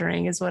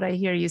pestering is what I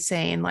hear you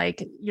saying.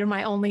 Like, you're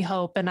my only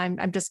hope, and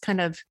I'm just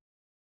kind of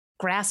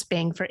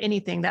grasping for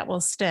anything that will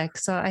stick.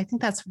 So I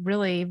think that's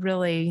really,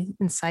 really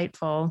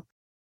insightful.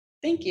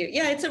 Thank you.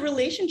 Yeah, it's a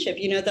relationship.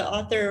 The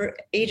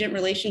author-agent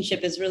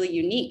relationship is really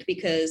unique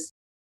because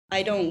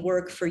I don't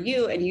work for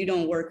you and you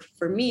don't work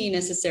for me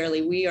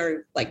necessarily. We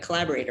are like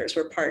collaborators,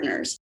 we're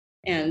partners.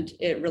 And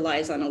it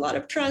relies on a lot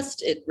of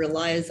trust. It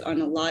relies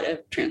on a lot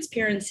of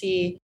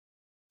transparency.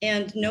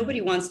 And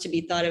nobody wants to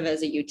be thought of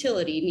as a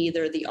utility,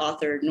 neither the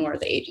author nor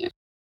the agent.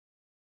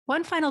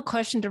 One final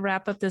question to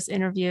wrap up this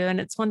interview, and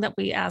it's one that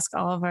we ask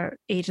all of our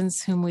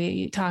agents whom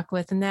we talk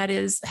with, and that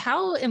is,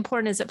 how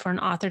important is it for an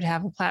author to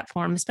have a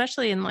platform,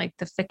 especially in like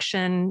the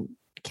fiction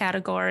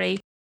category?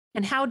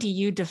 And how do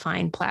you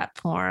define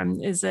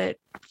platform? Is it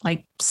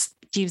like,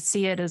 do you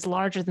see it as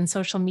larger than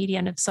social media?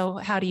 And if so,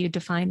 how do you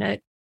define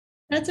it?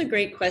 That's a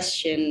great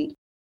question,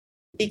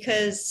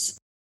 because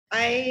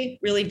I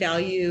really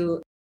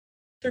value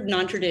sort of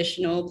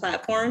non-traditional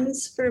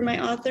platforms for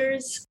my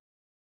authors.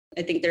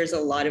 I think there's a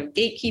lot of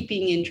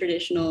gatekeeping in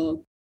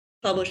traditional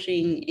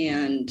publishing.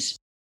 And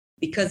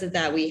because of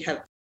that,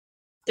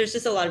 there's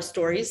just a lot of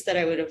stories that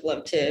I would have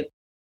loved to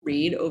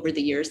read over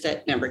the years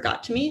that never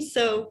got to me.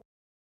 So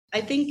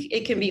I think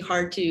it can be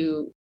hard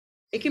to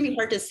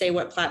say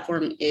what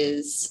platform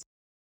is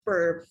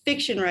for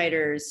fiction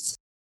writers.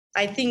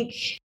 I think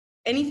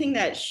anything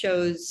that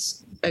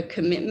shows a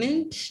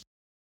commitment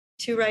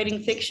to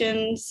writing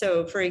fiction.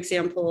 So, for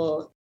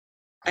example,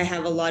 I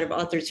have a lot of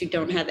authors who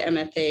don't have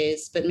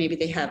MFAs, but maybe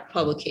they have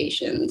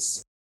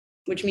publications,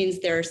 which means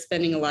they're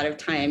spending a lot of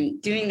time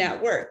doing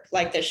that work.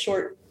 Like, the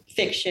short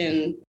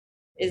fiction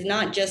is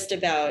not just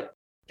about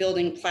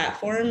building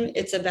platform.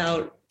 It's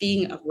about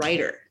being a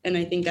writer. And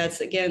I think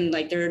that's, again,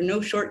 like there are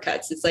no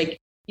shortcuts. It's like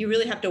you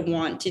really have to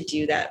want to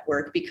do that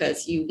work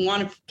because you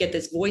want to get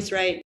this voice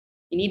right.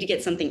 You need to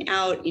get something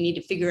out. You need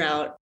to figure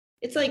out.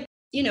 It's like,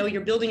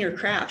 you're building your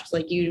craft.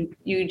 Like you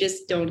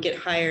just don't get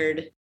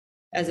hired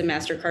as a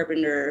master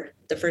carpenter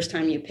the first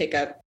time you pick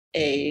up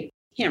a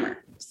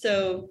hammer.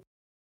 So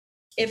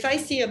if I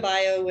see a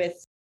bio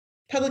with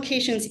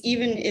publications,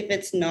 even if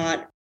it's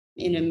not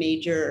in a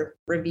major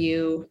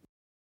review,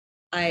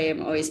 I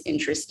am always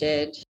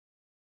interested,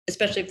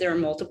 especially if there are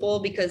multiple,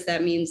 because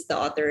that means the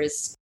author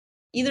is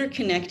either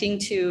connecting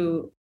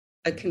to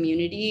a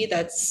community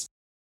that's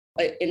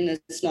in the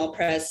small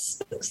press,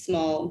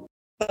 small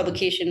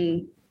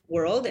publication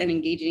world and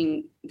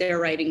engaging their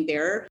writing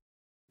there.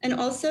 And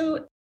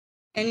also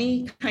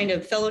any kind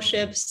of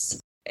fellowships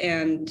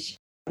and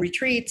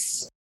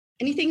retreats,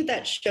 anything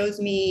that shows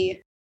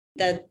me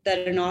that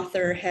an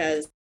author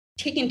has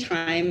taken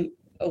time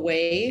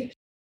away,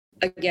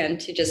 again,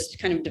 to just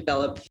kind of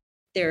develop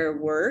their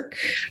work.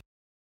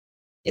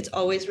 It's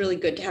always really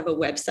good to have a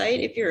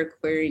website if you're a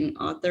querying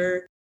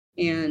author,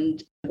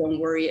 and don't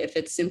worry if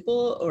it's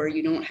simple or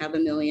you don't have a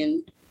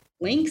million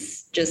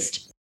links.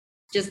 Just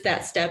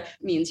that step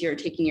means you're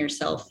taking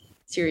yourself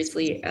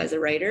seriously as a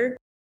writer.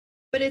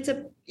 But it's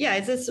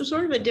a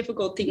sort of a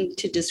difficult thing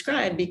to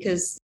describe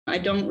because I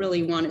don't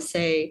really want to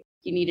say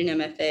you need an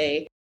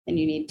MFA and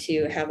you need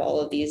to have all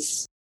of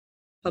these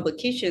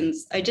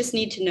publications. I just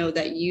need to know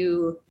that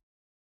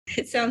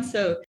it sounds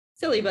so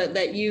silly, but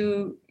that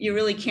you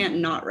really can't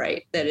not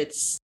write, that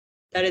it's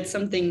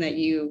something that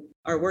you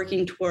are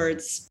working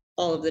towards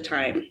all of the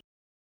time.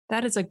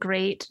 That is a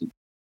great,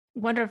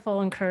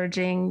 wonderful,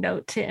 encouraging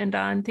note to end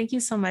on. Thank you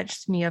so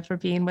much, Mia, for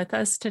being with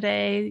us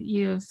today.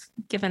 You've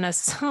given us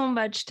so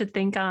much to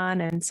think on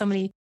and so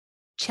many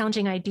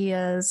challenging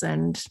ideas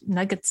and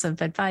nuggets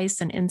of advice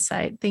and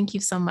insight. Thank you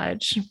so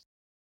much.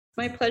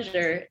 My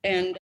pleasure.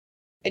 And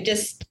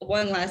just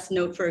one last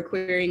note for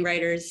querying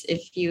writers: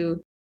 if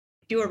you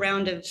do a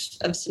round of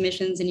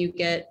submissions and you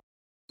get,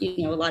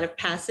 a lot of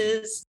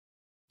passes,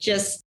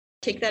 just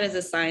take that as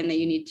a sign that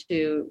you need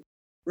to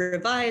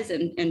revise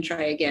and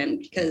try again,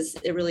 because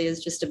it really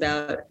is just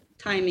about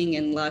timing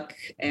and luck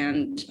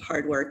and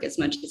hard work as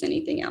much as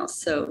anything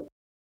else. So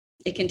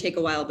it can take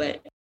a while,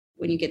 but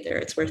when you get there,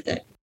 it's worth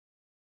it.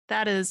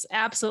 That is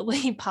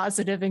absolutely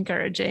positive,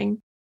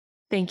 encouraging.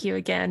 Thank you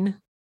again.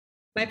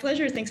 My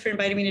pleasure. Thanks for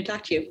inviting me to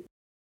talk to you.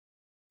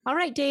 All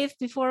right, Dave,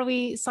 before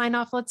we sign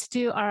off, let's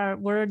do our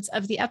words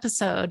of the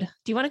episode.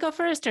 Do you want to go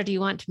first or do you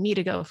want me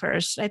to go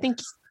first? I think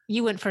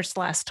you went first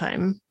last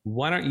time.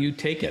 Why don't you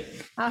take it?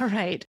 All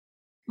right.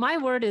 My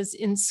word is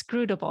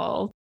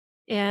inscrutable,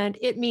 and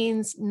it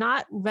means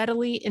not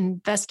readily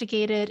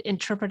investigated,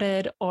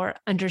 interpreted, or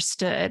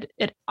understood.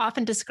 It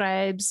often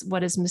describes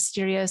what is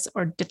mysterious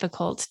or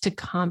difficult to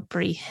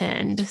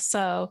comprehend.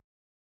 So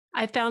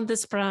I found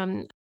this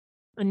from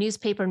a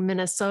newspaper in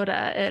Minnesota,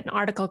 an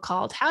article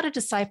called How to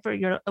Decipher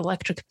Your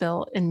Electric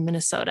Bill in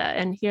Minnesota.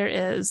 And here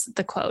is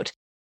the quote: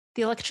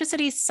 "The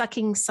electricity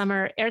sucking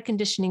summer air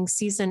conditioning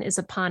season is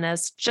upon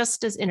us,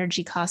 just as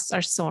energy costs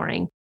are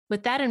soaring.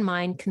 With that in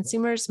mind,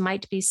 consumers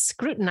might be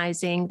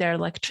scrutinizing their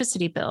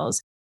electricity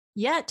bills,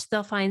 yet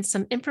they'll find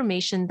some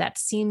information that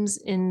seems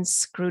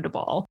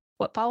inscrutable.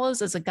 What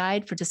follows is a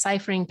guide for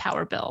deciphering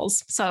power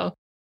bills." So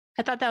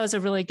I thought that was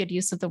a really good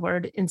use of the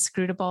word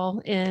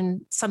inscrutable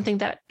in something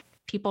that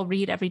people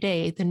read every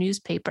day, the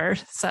newspaper.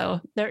 So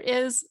there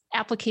is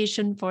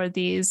application for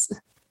these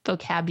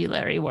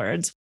vocabulary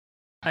words.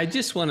 I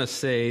just want to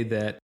say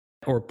that,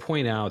 or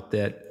point out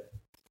that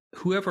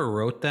whoever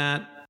wrote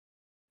that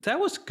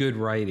was good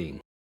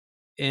writing.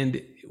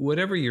 And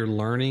whatever you're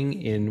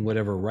learning in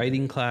whatever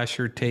writing class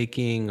you're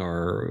taking,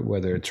 or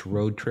whether it's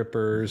road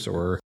trippers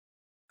or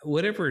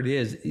whatever it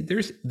is,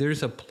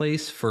 there's a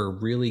place for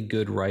really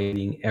good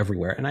writing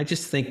everywhere. And I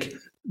just think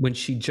when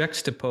she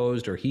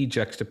juxtaposed, or he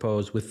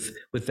juxtaposed,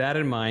 with that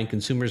in mind,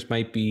 consumers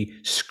might be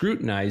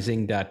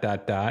scrutinizing ...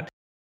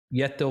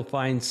 yet they'll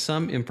find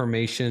some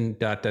information ...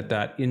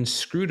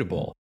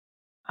 inscrutable.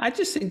 I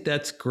just think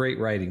that's great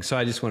writing. So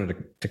I just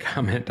wanted to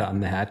comment on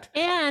that.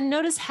 And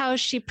notice how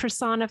she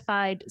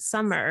personified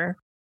summer,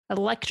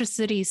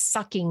 electricity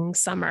sucking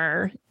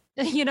summer.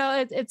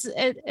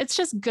 It's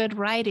just good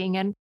writing,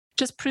 and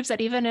just proves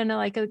that even in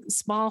a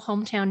small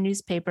hometown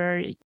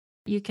newspaper,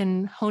 you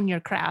can hone your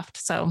craft.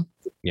 So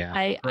yeah,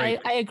 I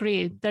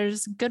agree.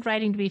 There's good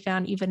writing to be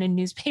found even in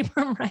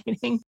newspaper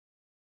writing.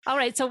 All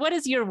right. So what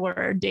is your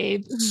word,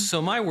 Dave?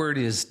 So my word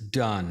is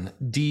dun,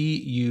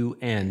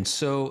 D-U-N.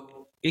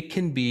 So it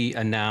can be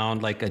a noun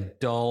like a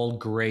dull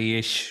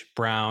grayish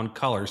brown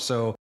color.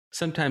 So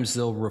sometimes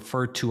they'll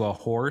refer to a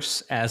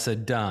horse as a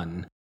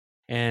dun,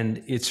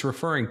 and it's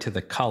referring to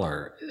the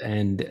color,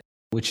 and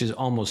which is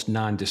almost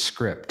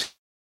nondescript.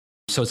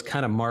 So it's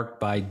kind of marked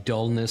by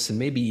dullness and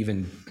maybe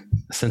even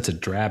a sense of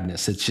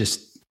drabness.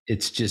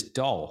 It's just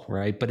dull,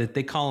 right? But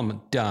they call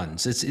them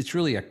duns. It's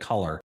really a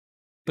color.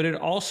 But it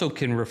also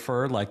can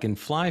refer, like in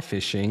fly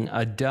fishing,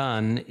 a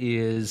dun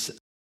is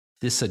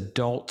this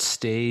adult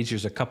stage.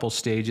 There's a couple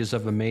stages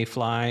of a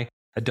mayfly.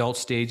 Adult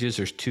stages,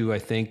 there's two, I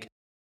think.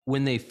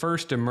 When they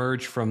first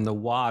emerge from the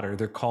water,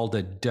 they're called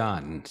a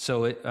dun.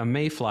 So a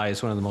mayfly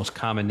is one of the most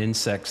common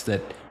insects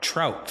that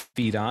trout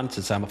feed on.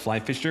 Since I'm a fly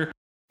fisher,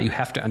 you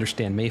have to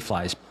understand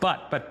mayflies.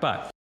 But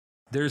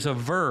there's a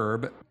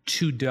verb,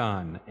 to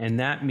dun, and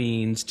that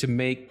means to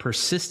make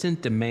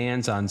persistent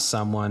demands on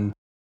someone,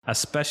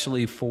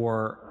 especially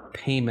for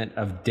payment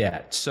of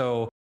debt.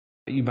 So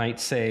you might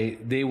say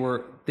they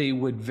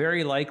would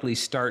very likely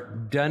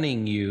start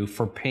dunning you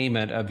for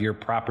payment of your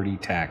property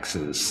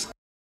taxes.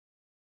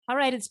 All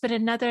right. It's been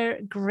another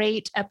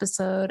great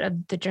episode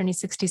of the Journey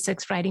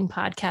 66 Writing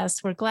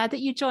Podcast. We're glad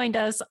that you joined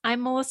us.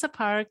 I'm Melissa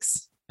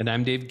Parks. And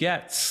I'm Dave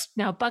Getz.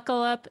 Now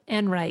buckle up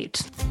and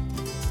write.